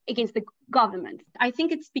confrontation against the government. I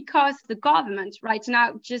think it's because the government right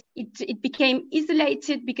now it became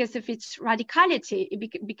isolated because of its radicality,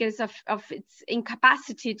 because of its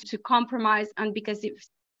incapacity to compromise, and because of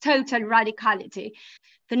total radicality.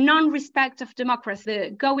 The non-respect of democracy, the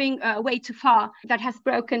going way too far, that has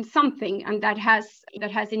broken something, and that has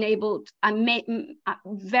enabled a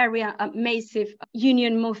very massive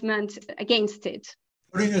union movement against it.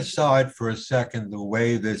 Putting aside for a second the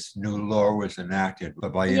way this new law was enacted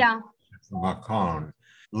by Macron,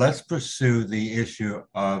 let's pursue the issue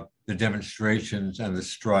of the demonstrations and the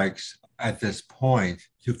strikes at this point.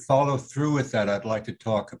 To follow through with that, I'd like to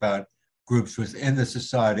talk about groups within the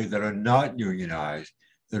society that are not unionized,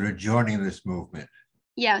 that are joining this movement.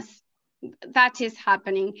 Yes, that is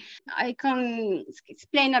happening. I can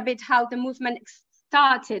explain a bit how the movement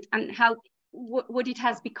started and how what it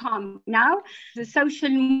has become now. The social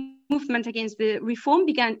movement against the reform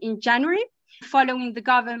began in January, following the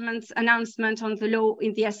government's announcement on the law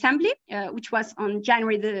in the assembly, which was on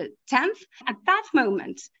January the 10th. At that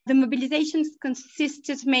moment, the mobilizations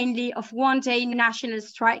consisted mainly of one-day national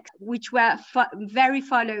strikes, which were very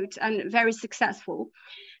followed and very successful,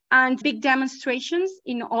 and big demonstrations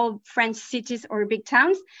in all French cities or big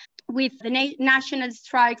towns. With the national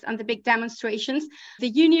strikes and the big demonstrations, the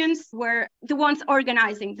unions were the ones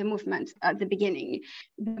organizing the movement at the beginning.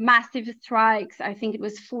 The massive strikes, I think it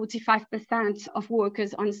was 45% of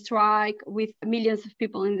workers on strike, with millions of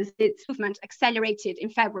people in the streets. Movement accelerated in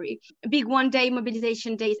February. Big one-day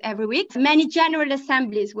mobilization days every week. Many general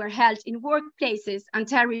assemblies were held in workplaces and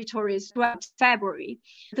territories throughout February.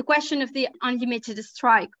 The question of the unlimited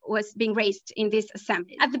strike was being raised in this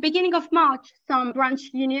assembly. At the beginning of March, some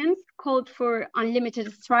branch unions called for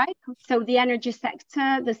unlimited strike. So the energy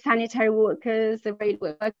sector, the sanitary workers, the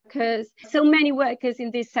railway workers, so many workers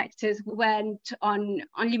in these sectors went on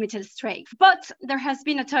unlimited strike. But there has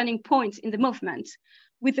been a turning point in the movement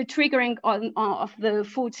with the triggering of the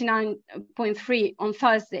 49.3 on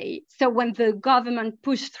Thursday. So when the government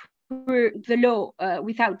pushed through the law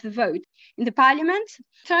without the vote in the parliament,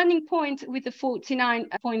 turning point with the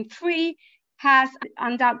 49.3 has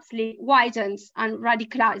undoubtedly widened and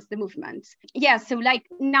radicalized the movement. Yeah, so like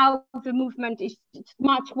now the movement is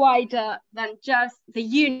much wider than just the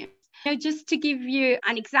unions. Just to give you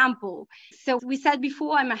an example. So we said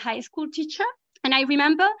before, I'm a high school teacher. And I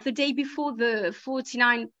remember the day before the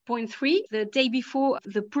 49.3, the day before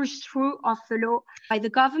the push through of the law by the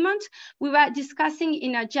government, we were discussing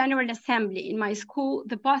in a general assembly in my school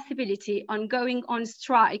the possibility on going on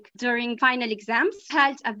strike during final exams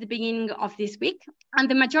held at the beginning of this week. And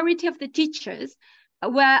the majority of the teachers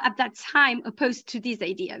were at that time opposed to this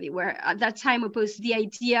idea. They were at that time opposed to the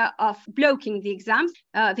idea of blocking the exams.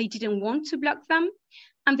 They didn't want to block them.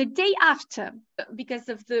 And the day after, because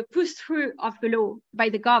of the push through of the law by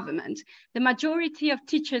the government, the majority of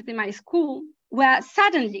teachers in my school were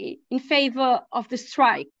suddenly in favor of the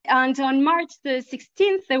strike. And on March the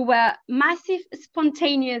 16th, there were massive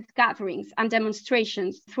spontaneous gatherings and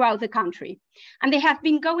demonstrations throughout the country. And they have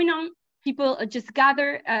been going on. People just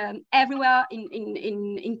gather everywhere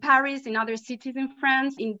in Paris, in other cities in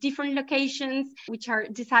France, in different locations, which are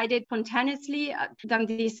decided spontaneously than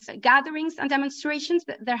these gatherings and demonstrations.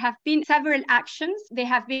 There have been several actions. They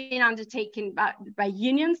have been undertaken by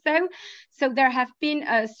unions, though. So there have been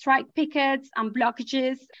strike pickets and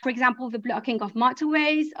blockages. For example, the blocking of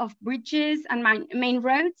motorways, of bridges and main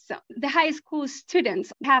roads. The high school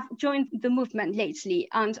students have joined the movement lately.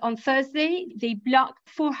 And on Thursday, they blocked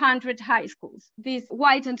 400 high schools. This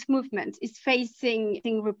widened movement is facing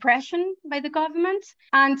repression by the government,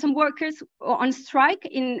 and some workers on strike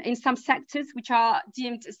in some sectors which are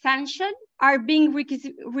deemed essential are being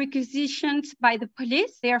requisitioned by the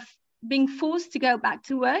police. They are being forced to go back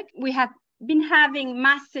to work. We have been having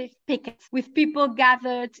massive pickets with people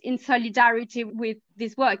gathered in solidarity with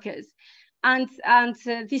these workers. And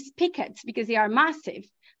these pickets, because they are massive,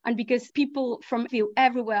 and because people from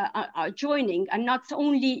everywhere are joining, and not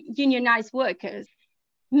only unionized workers,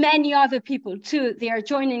 many other people too, they are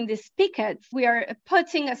joining these pickets, we are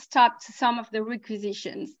putting a stop to some of the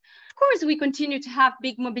requisitions. Of course, we continue to have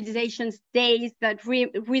big mobilizations days that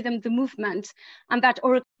rhythm the movement and that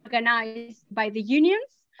are organized by the unions.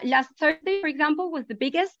 Last Thursday, for example, was the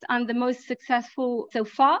biggest and the most successful so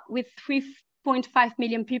far, with 3.5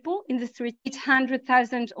 million people in the street,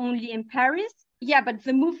 800,000 only in Paris. Yeah, but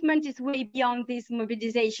the movement is way beyond these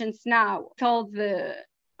mobilizations now. It's all the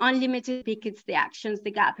unlimited pickets, the actions, the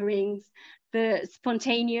gatherings, the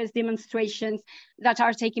spontaneous demonstrations that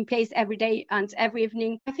are taking place every day and every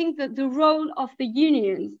evening. I think that the role of the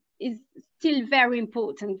unions is still very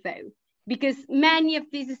important, though, because many of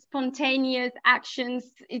these spontaneous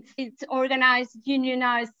actions, it's organized,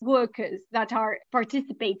 unionized workers that are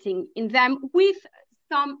participating in them, with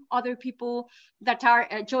some other people that are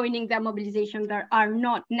joining their mobilization that are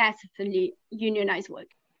not necessarily unionized workers.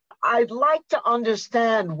 I'd like to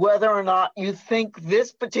understand whether or not you think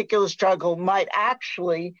this particular struggle might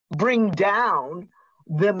actually bring down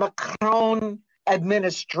the Macron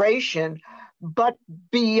administration. But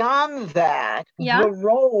beyond that, the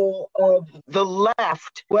role of the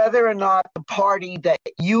left, whether or not the party that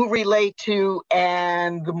you relate to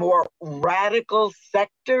and the more radical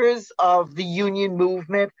sectors of the union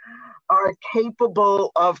movement are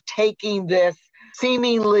capable of taking this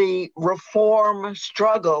seemingly reform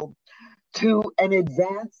struggle to an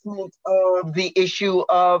advancement of the issue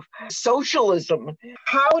of socialism.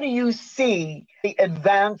 How do you see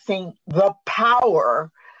advancing the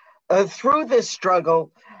power through this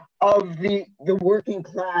struggle of the working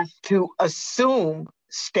class to assume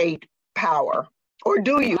state power? Or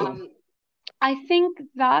do you? I think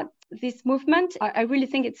that this movement, I really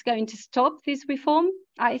think it's going to stop this reform.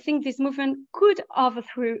 I think this movement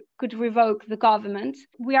could revoke the government.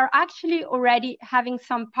 We are actually already having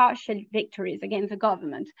some partial victories against the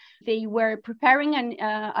government. They were preparing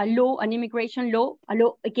an immigration law, a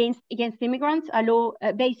law against immigrants,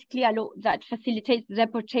 basically a law that facilitates the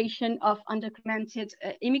deportation of undocumented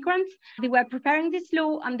immigrants. They were preparing this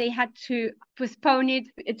law and they had to postpone it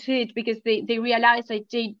because they realized that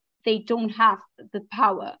they don't have the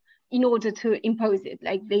power in order to impose it,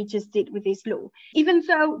 like they just did with this law. Even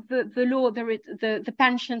though the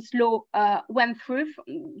pensions law went through,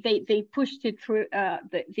 they pushed it through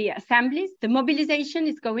the assemblies. The mobilization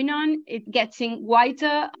is going on, it's getting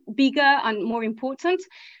wider, bigger, and more important.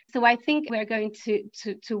 So I think we're going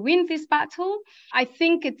to win this battle. I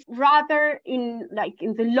think it's rather in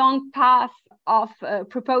the long path of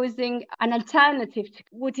proposing an alternative.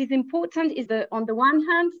 What is important is on the one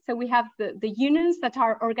hand, so we have the unions that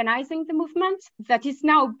are organizing the movement, that is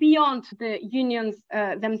now beyond the unions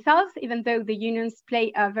themselves, even though the unions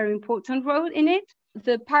play a very important role in it.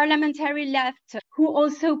 the parliamentary left, who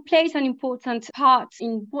also plays an important part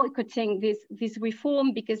in boycotting this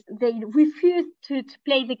reform because they refuse to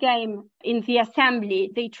play the game in the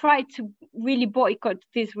assembly. They try to really boycott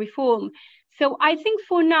this reform. So I think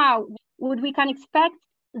for now, what we can expect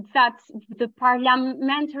that the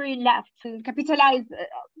parliamentary left capitalize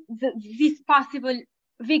this possible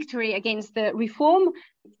victory against the reform.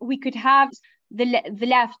 We could have the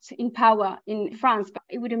left in power in France, but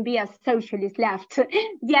it wouldn't be a socialist left.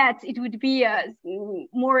 Yet it would be a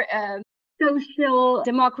more social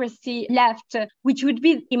democracy left, which would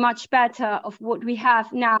be much better of what we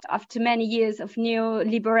have now after many years of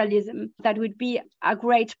neoliberalism. That would be a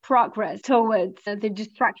great progress towards the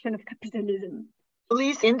destruction of capitalism.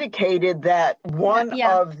 Police indicated that one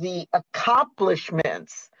of the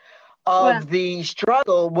accomplishments of the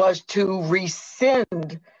struggle was to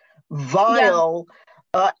rescind vile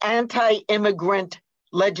anti-immigrant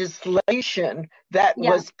legislation that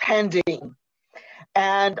was pending.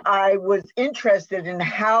 And I was interested in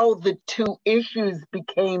how the two issues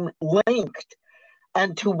became linked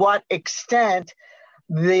and to what extent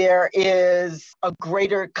there is a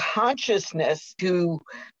greater consciousness to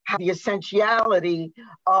the essentiality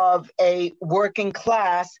of a working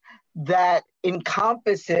class that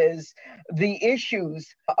encompasses the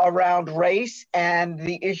issues around race and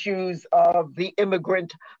the issues of the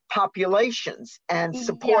immigrant populations and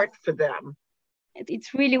support for them.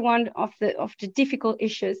 It's really one of the difficult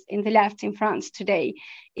issues in the left in France today.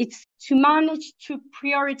 It's to manage to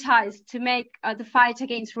prioritize, to make the fight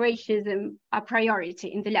against racism a priority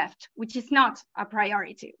in the left, which is not a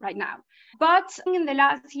priority right now. But in the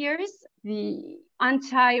last years, the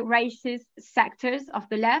anti-racist sectors of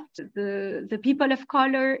the left, the people of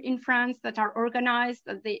color in France that are organized,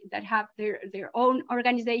 that have their own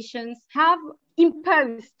organizations, have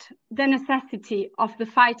imposed the necessity of the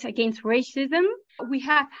fight against racism. We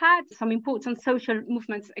have had some important social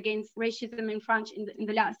movements against racism in France in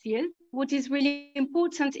the last years. What is really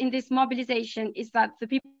important in this mobilization is that the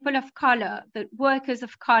people of color, the workers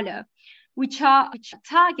of color, which are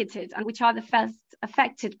targeted and which are the first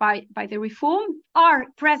affected by the reform, are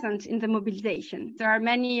present in the mobilization. There are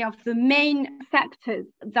many of the main sectors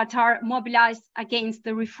that are mobilized against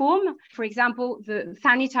the reform. For example, the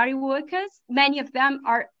sanitary workers, many of them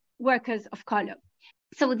are workers of color.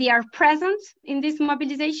 So they are present in this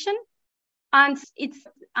mobilization, and it's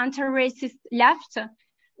anti-racist left,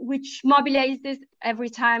 which mobilizes every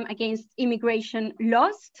time against immigration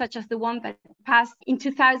laws, such as the one that passed in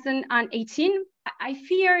 2018. I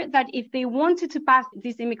fear that if they wanted to pass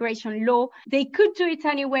this immigration law, they could do it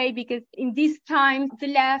anyway, because in these times, the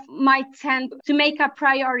left might tend to make a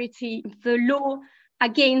priority the law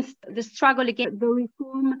against the struggle against the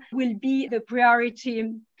reform will be the priority.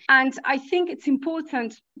 And I think it's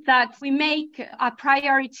important that we make a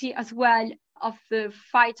priority as well of the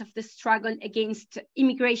fight of the struggle against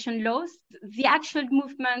immigration laws. The actual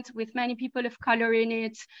movement with many people of color in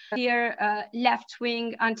it, their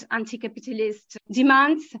left-wing and anti-capitalist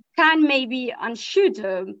demands can maybe and should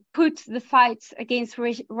put the fight against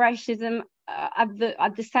racism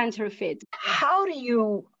at the center of it. How do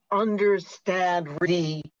you understand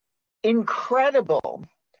the incredible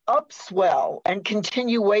upswell and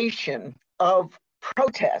continuation of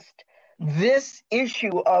protest, this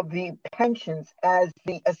issue of the pensions as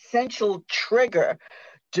the essential trigger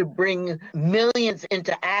to bring millions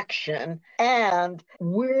into action? And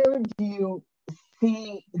where do you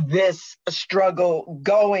see this struggle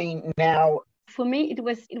going now? For me, it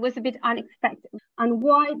was a bit unexpected. And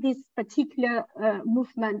why this particular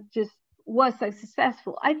movement just was so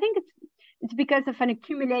successful? I think it's because of an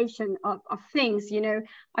accumulation of things, you know.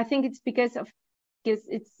 I think it's because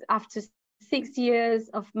it's after 6 years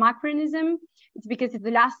of Macronism. It's because it's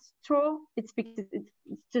the last straw. It's because it's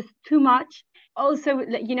just too much. Also,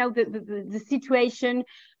 you know, the situation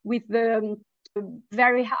with the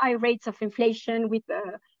very high rates of inflation, with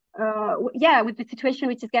the situation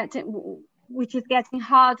which is getting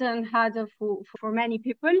harder and harder for many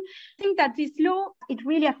people. I think that this law, it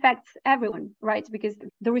really affects everyone, right? Because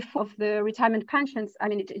the reform of the retirement pensions, I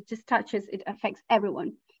mean, it just it affects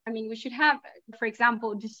everyone. I mean, we should have, for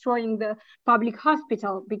example, destroying the public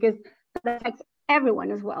hospital, because that affects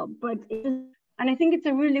everyone as well. And I think it's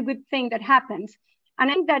a really good thing that happens. And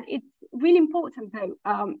I think that it's really important, though,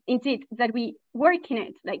 indeed, that we work in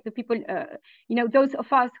it, like the people, you know, those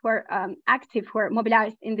of us who are active, who are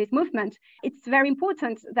mobilized in this movement. It's very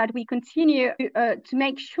important that we continue to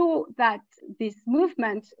make sure that this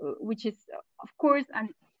movement, which is, of course, an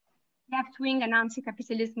left-wing and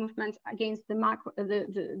anti-capitalist movement against the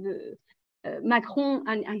Macron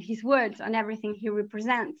and his words and everything he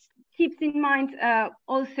represents, keeps in mind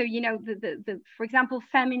also, for example,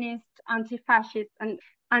 feminist, anti-fascist, and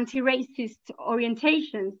anti-racist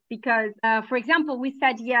orientations, because, for example, we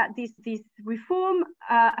said, this reform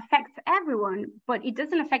affects everyone, but it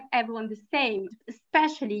doesn't affect everyone the same.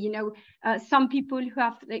 Especially, some people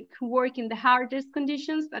who work in the hardest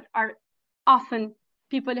conditions that are often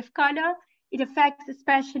people of color. It affects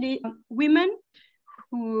especially women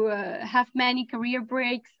who have many career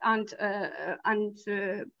breaks and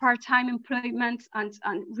part-time employment and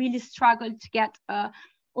really struggle to get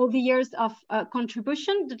all the years of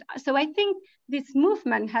contribution. So I think this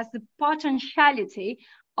movement has the potentiality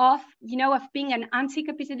of being an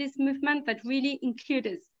anti-capitalist movement that really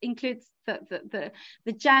includes the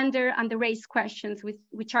gender and the race questions,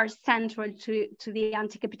 which are central to the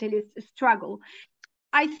anti-capitalist struggle.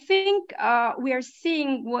 I think we are seeing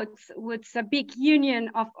what a big union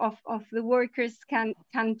of the workers can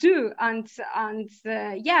do, and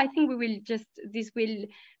I think this will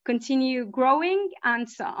continue growing, and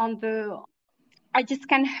I just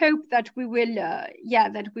can hope that we will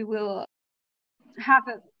have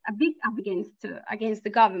a big up against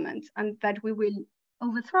the government, and that we will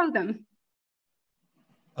overthrow them.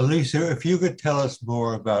 Elisa, if you could tell us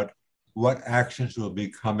more about what actions will be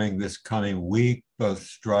coming this coming week, both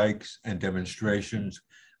strikes and demonstrations.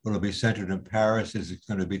 Will it be centered in Paris? Is it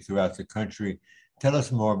going to be throughout the country? Tell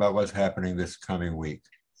us more about what's happening this coming week.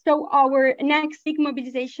 So our next big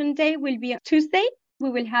mobilization day will be on Tuesday. We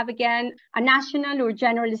will have again a national or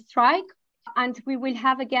general strike, and we will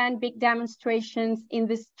have again big demonstrations in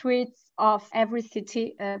the streets of every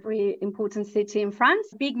city, every important city in France.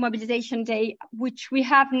 Big mobilization day, which we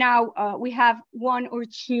have now, we have 1 or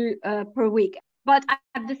 2 per week. But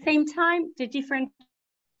at the same time, the different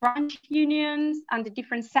branch unions and the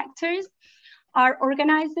different sectors are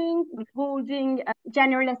organizing, holding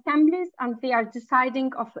general assemblies, and they are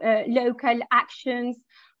deciding of local actions,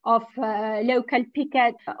 of local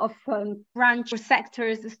picket, of branch or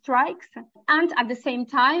sectors strikes. And at the same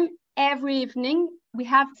time, every evening, we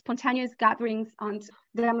have spontaneous gatherings and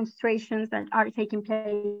demonstrations that are taking place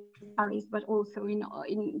in Paris, but also in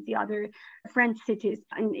the other French cities.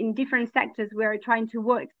 And in different sectors, we are trying to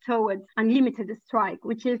work towards unlimited strike,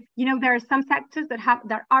 which is, there are some sectors that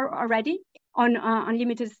are already on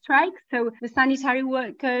unlimited strike. So the sanitary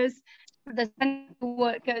workers, the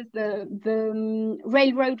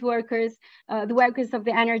railroad workers, the workers of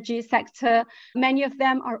the energy sector, many of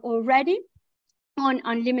them are already on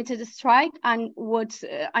unlimited strike. And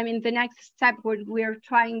the next step we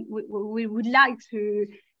would like to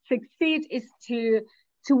succeed is to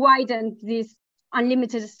widen this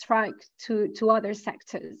unlimited strike to other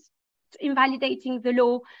sectors. Invalidating the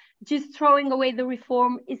law, just throwing away the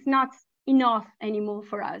reform is not enough anymore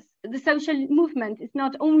for us. The social movement is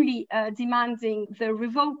not only demanding the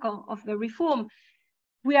revocal of the reform,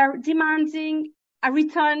 we are demanding a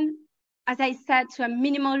return, as I said, to a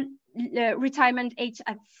minimal retirement age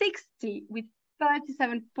at 60 with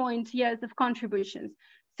 37 years of contributions.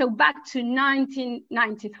 So back to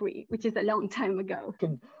 1993, which is a long time ago.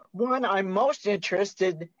 One, I'm most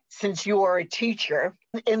interested, since you are a teacher,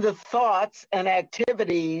 in the thoughts and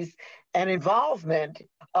activities and involvement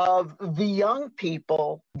of the young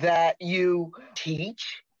people that you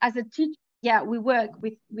teach. As a teacher, we work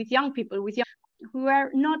with young people, who are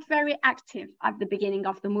not very active at the beginning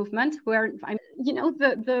of the movement,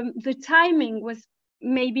 the timing was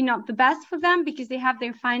maybe not the best for them because they have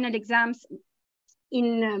their final exams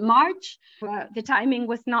in March. The timing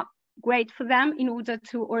was not great for them in order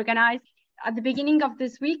to organize. At the beginning of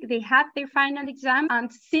this week, they had their final exam,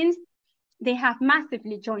 and since they have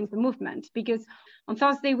massively joined the movement, because on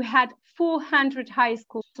Thursday we had 400 high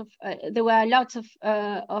schools. There were a lot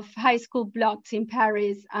of high school blocks in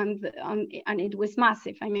Paris, and it was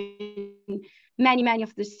massive. I mean, many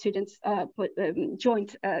of the students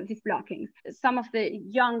joined these blockings. Some of the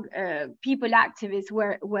young people activists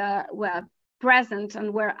were present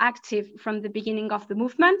and were active from the beginning of the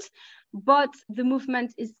movement, but the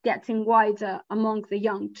movement is getting wider among the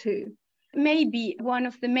young too. Maybe one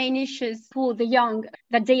of the main issues for the young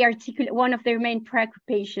that they articulate, one of their main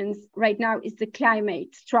preoccupations right now is the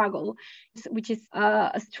climate struggle, which is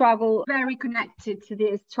a struggle very connected to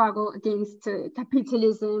the struggle against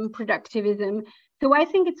capitalism, productivism. So I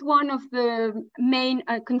think it's one of the main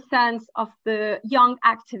concerns of the young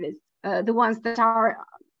activists, the ones that are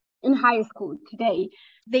in high school today.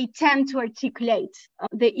 They tend to articulate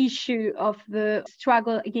the issue of the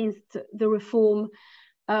struggle against the reform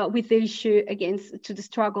with the issue to the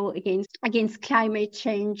struggle against climate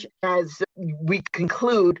change. As we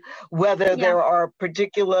conclude, whether there are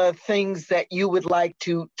particular things that you would like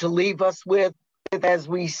to leave us with. as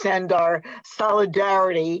we send our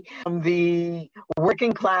solidarity from the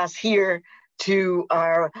working class here to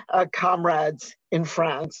our comrades in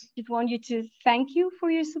France. I want you to thank you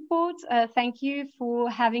for your support. Thank you for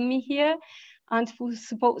having me here and for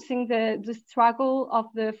supporting the struggle of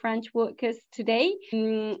the French workers today.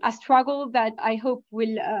 A struggle that I hope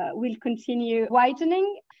will continue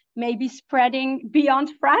widening, maybe spreading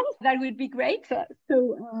beyond France. That would be great.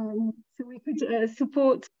 So we could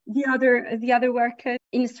support the other workers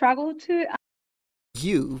in struggle too.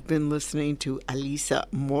 You've been listening to Elisa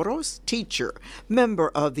Moros, teacher, member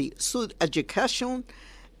of the Sud Education,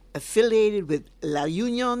 affiliated with La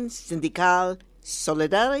Unión Sindical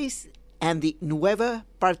Solidaris and the Nueva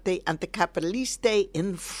Parte Anticapitaliste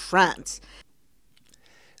in France.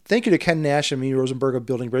 Thank you to Ken Nash and Mimi Rosenberg of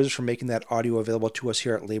Building Bridges for making that audio available to us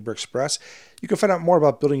here at Labor Express. You can find out more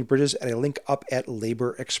about Building Bridges at a link up at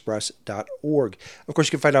laborexpress.org. Of course,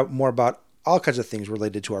 you can find out more about all kinds of things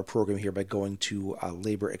related to our program here by going to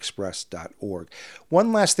laborexpress.org.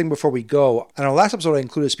 One last thing before we go. On our last episode, I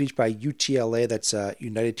included a speech by UTLA, that's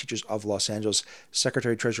United Teachers of Los Angeles,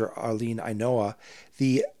 Secretary-Treasurer Arlene Ainoa.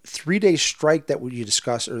 The 3-day strike that we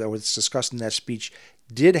discussed, or that was discussed in that speech,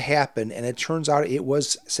 did happen, and it turns out it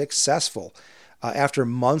was successful. After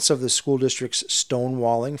months of the school district's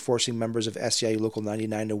stonewalling, forcing members of SEIU Local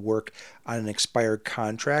 99 to work on an expired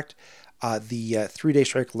contract, the 3-day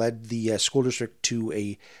strike led the school district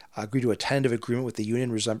to agree to a tentative agreement with the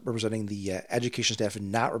union representing the education staff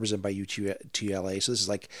and not represented by UTLA. So this is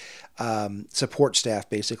like support staff,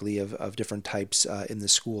 basically, of different types in the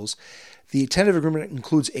schools. The tentative agreement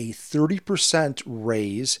includes a 30%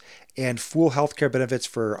 raise and full health care benefits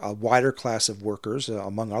for a wider class of workers,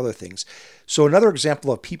 among other things. So another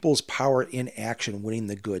example of people's power in action winning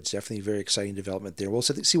the goods. Definitely a very exciting development there. We'll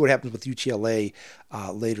see what happens with UTLA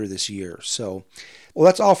later this year. So, well,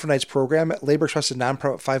 that's all for tonight's program. Labor Express is a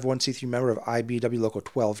nonprofit 501c3 member of IBEW Local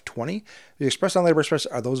 1220. The expressed on Labor Express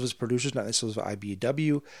are those of its producers, not necessarily those of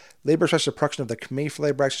IBEW. Labor Express is a production of the Committee for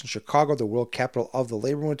Labor Action in Chicago, the world capital of the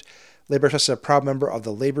labor movement. Labor Express is a proud member of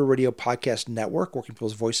the Labor Radio Podcast Network, Working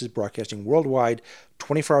People's Voices, broadcasting worldwide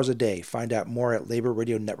 24 hours a day. Find out more at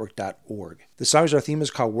laborradionetwork.org. The song our theme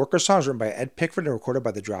is called Worker Songs, written by Ed Pickford and recorded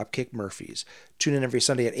by the Dropkick Murphys. Tune in every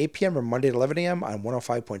Sunday at 8 p.m. or Monday at 11 a.m. on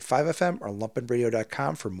 105.5 FM or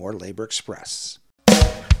lumpenradio.com for more Labor Express.